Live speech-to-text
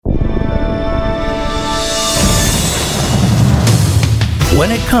When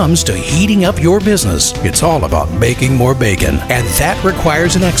it comes to heating up your business, it's all about making more bacon, and that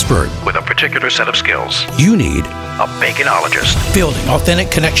requires an expert with a particular set of skills. You need a baconologist. Building authentic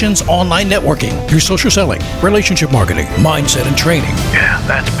connections, online networking, your social selling, relationship marketing, mindset and training. Yeah,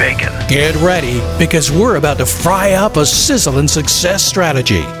 that's bacon. Get ready, because we're about to fry up a sizzling success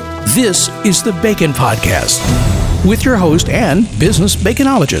strategy. This is the Bacon Podcast with your host and business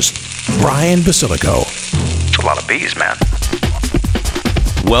baconologist, Brian Basilico. It's a lot of bees, man.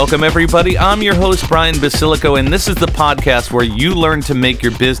 Welcome, everybody. I'm your host, Brian Basilico, and this is the podcast where you learn to make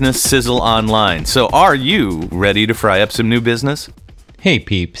your business sizzle online. So are you ready to fry up some new business? Hey,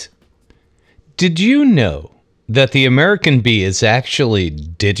 peeps. Did you know that the American bee is actually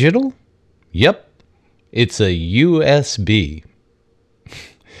digital? Yep, it's a USB.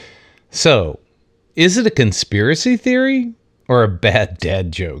 So, is it a conspiracy theory or a bad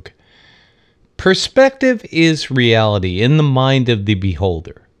dad joke? Perspective is reality in the mind of the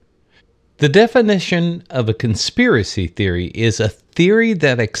beholder. The definition of a conspiracy theory is a theory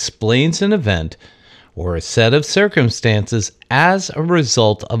that explains an event or a set of circumstances as a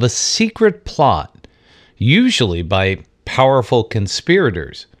result of a secret plot, usually by powerful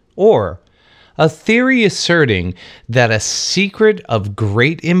conspirators, or a theory asserting that a secret of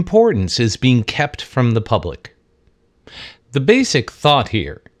great importance is being kept from the public. The basic thought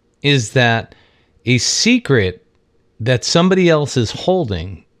here is that a secret that somebody else is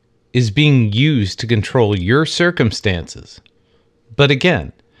holding is being used to control your circumstances. But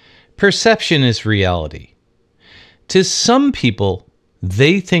again, perception is reality. To some people,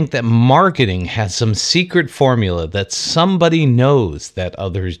 they think that marketing has some secret formula that somebody knows that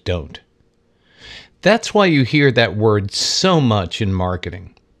others don't. That's why you hear that word so much in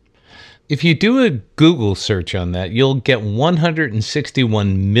marketing. If you do a Google search on that, you'll get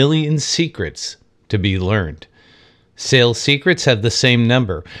 161 million secrets to be learned. Sales secrets have the same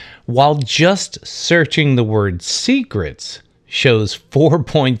number, while just searching the word secrets shows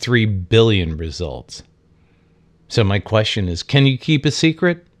 4.3 billion results. So my question is, can you keep a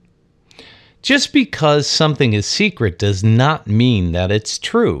secret? Just because something is secret does not mean that it's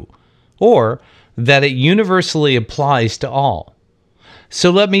true, or that it universally applies to all. So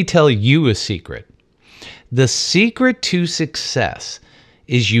let me tell you a secret. The secret to success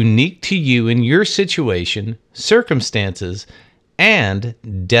is unique to you in your situation, circumstances, and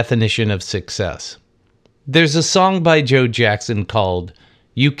definition of success. There's a song by Joe Jackson called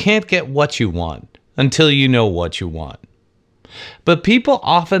 "You Can't Get What You Want Until You Know What You Want." But people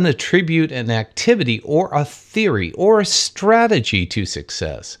often attribute an activity or a theory or a strategy to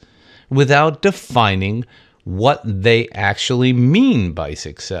success without defining what they actually mean by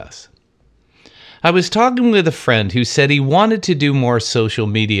success. I was talking with a friend who said he wanted to do more social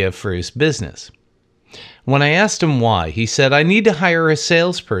media for his business. When I asked him why, he said, "I need to hire a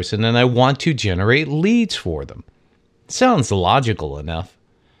salesperson and I want to generate leads for them." Sounds logical enough.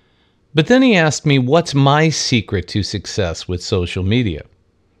 But then he asked me, what's my secret to success with social media?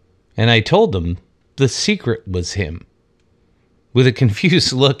 And I told him the secret was him. With a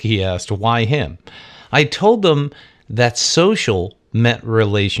confused look, he asked, why him? I told him that social meant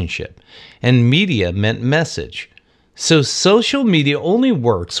relationship and media meant message. So social media only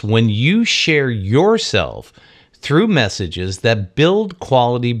works when you share yourself through messages that build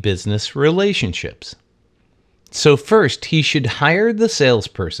quality business relationships. So first, he should hire the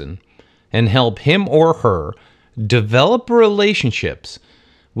salesperson and help him or her develop relationships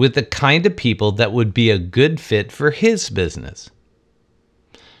with the kind of people that would be a good fit for his business.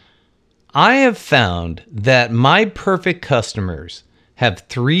 I have found that my perfect customers have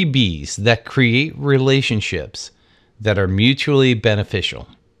 3 B's that create relationships that are mutually beneficial.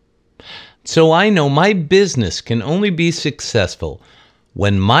 So I know my business can only be successful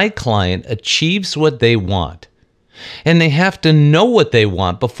when my client achieves what they want. And they have to know what they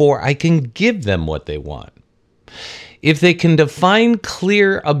want before I can give them what they want. If they can define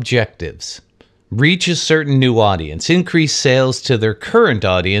clear objectives, reach a certain new audience, increase sales to their current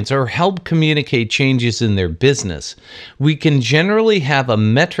audience, or help communicate changes in their business, we can generally have a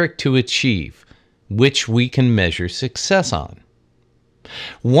metric to achieve, which we can measure success on.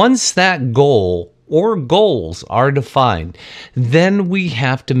 Once that goal or goals are defined, then we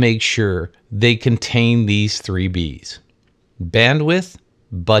have to make sure they contain these 3 B's: bandwidth,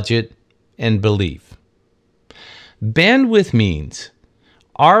 budget, and belief. Bandwidth means,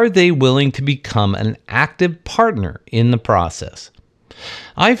 are they willing to become an active partner in the process?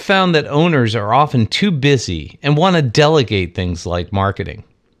 I've found that owners are often too busy and want to delegate things like marketing.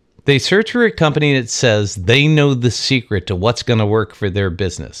 They search for a company that says they know the secret to what's going to work for their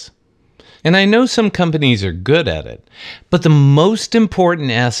business. And I know some companies are good at it, but the most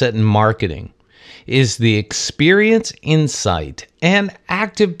important asset in marketing is the experience, insight, and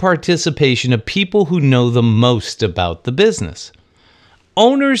active participation of people who know the most about the business.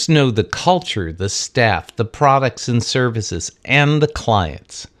 Owners know the culture, the staff, the products and services, and the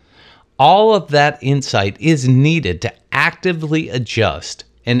clients. All of that insight is needed to actively adjust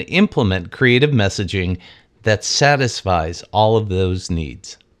and implement creative messaging that satisfies all of those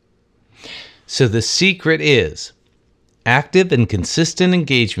needs. So the secret is active and consistent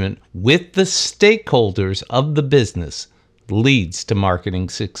engagement with the stakeholders of the business leads to marketing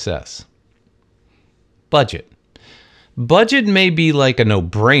success. Budget. Budget may be like a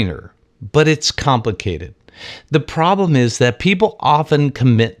no-brainer, but it's complicated. The problem is that people often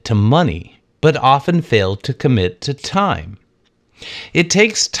commit to money, but often fail to commit to time. It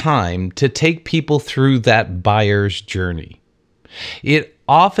takes time to take people through that buyer's journey. It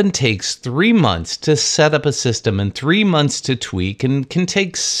often takes 3 months to set up a system and 3 months to tweak, and can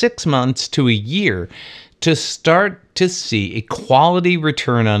take 6 months to a year to start to see a quality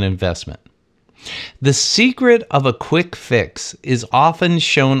return on investment. The secret of a quick fix is often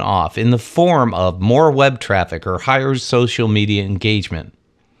shown off in the form of more web traffic or higher social media engagement.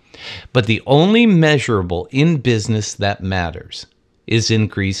 But the only measurable in business that matters is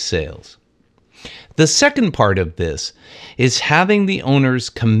increased sales. The second part of this is having the owners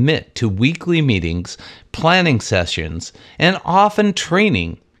commit to weekly meetings, planning sessions, and often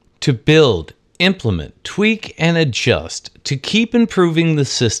training to build, implement, tweak, and adjust to keep improving the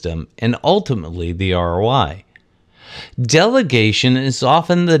system and ultimately the ROI. Delegation is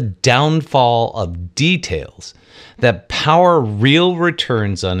often the downfall of details that power real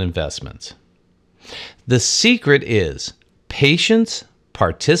returns on investments. The secret is patience,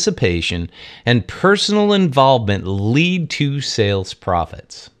 participation, and personal involvement lead to sales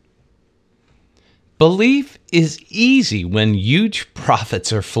profits. Belief is easy when huge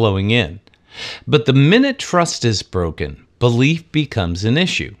profits are flowing in, but the minute trust is broken, belief becomes an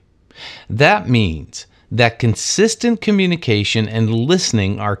issue. That means that consistent communication and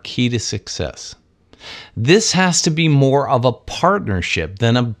listening are key to success. This has to be more of a partnership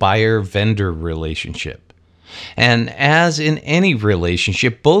than a buyer-vendor relationship. And as in any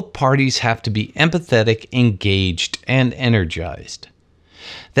relationship, both parties have to be empathetic, engaged, and energized.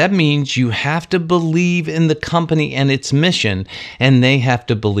 That means you have to believe in the company and its mission, and they have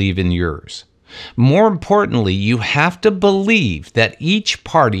to believe in yours. More importantly, you have to believe that each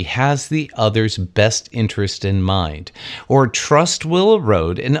party has the other's best interest in mind, or trust will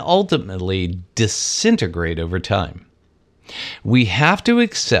erode and ultimately disintegrate over time. We have to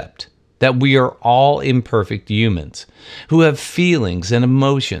accept that we are all imperfect humans who have feelings and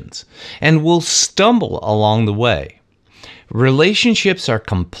emotions and will stumble along the way. Relationships are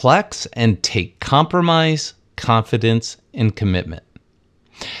complex and take compromise, confidence, and commitment.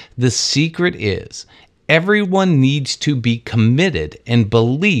 The secret is everyone needs to be committed and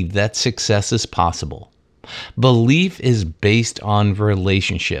believe that success is possible. Belief is based on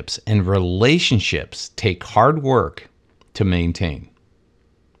relationships, and relationships take hard work to maintain.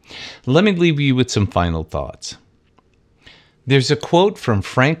 Let me leave you with some final thoughts. There's a quote from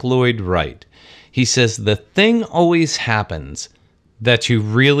Frank Lloyd Wright. He says, "The thing always happens that you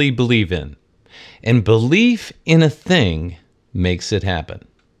really believe in, and belief in a thing makes it happen."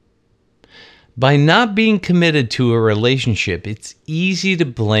 By not being committed to a relationship, it's easy to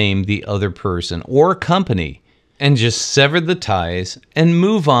blame the other person or company and just sever the ties and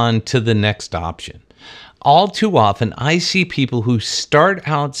move on to the next option. All too often, I see people who start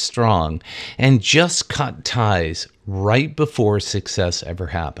out strong and just cut ties right before success ever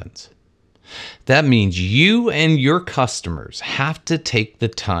happens. That means you and your customers have to take the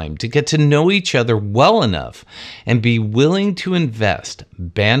time to get to know each other well enough and be willing to invest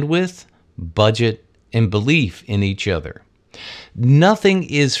bandwidth, budget, and belief in each other. Nothing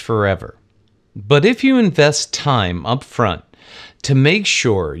is forever, but if you invest time up front to make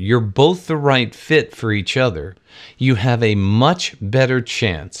sure you're both the right fit for each other, you have a much better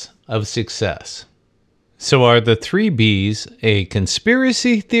chance of success. So are the 3 B's a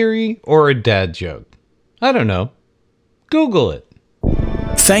conspiracy theory or a dad joke? I don't know. Google it.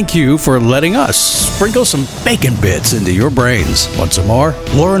 Thank you for letting us sprinkle some bacon bits into your brains. Want some more?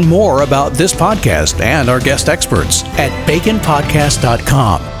 Learn more about this podcast and our guest experts at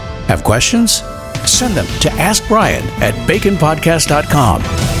baconpodcast.com. Have questions? Send them to askbrian@baconpodcast.com.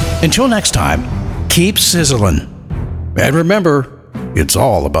 Until next time, keep sizzling. And remember, it's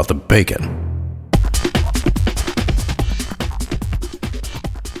all about the bacon.